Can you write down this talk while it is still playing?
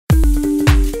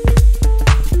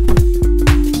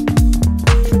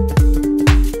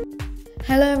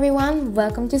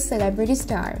welcome to Celebrity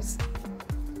Stars.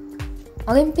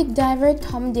 Olympic diver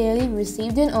Tom Daley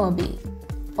received an OBE,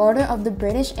 Order of the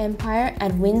British Empire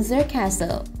at Windsor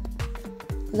Castle.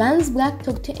 Lance Black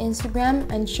took to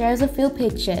Instagram and shares a few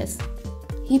pictures.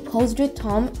 He posed with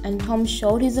Tom and Tom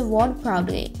showed his award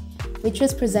proudly, which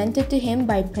was presented to him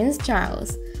by Prince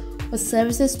Charles for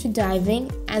services to diving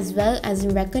as well as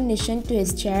in recognition to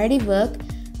his charity work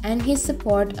and his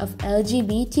support of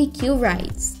LGBTQ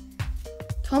rights.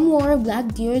 Tom wore a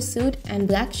black deer suit and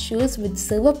black shoes with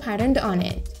silver patterned on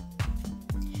it.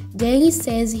 Daley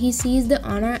says he sees the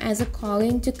honor as a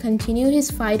calling to continue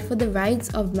his fight for the rights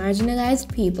of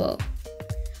marginalized people.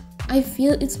 I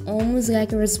feel it's almost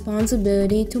like a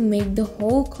responsibility to make the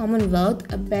whole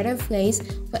Commonwealth a better place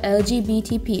for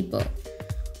LGBT people,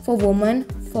 for women,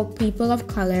 for people of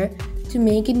color, to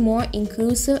make it more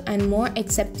inclusive and more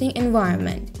accepting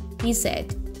environment, he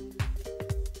said.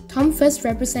 Tom first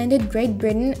represented Great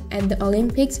Britain at the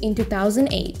Olympics in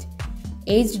 2008,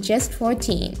 aged just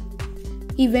 14.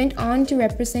 He went on to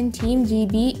represent Team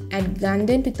GB at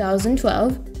London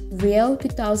 2012, Rio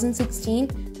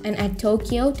 2016, and at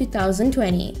Tokyo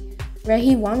 2020, where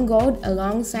he won gold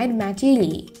alongside Matty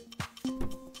Lee.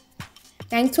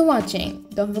 Thanks for watching.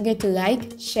 Don't forget to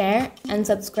like, share, and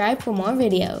subscribe for more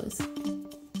videos.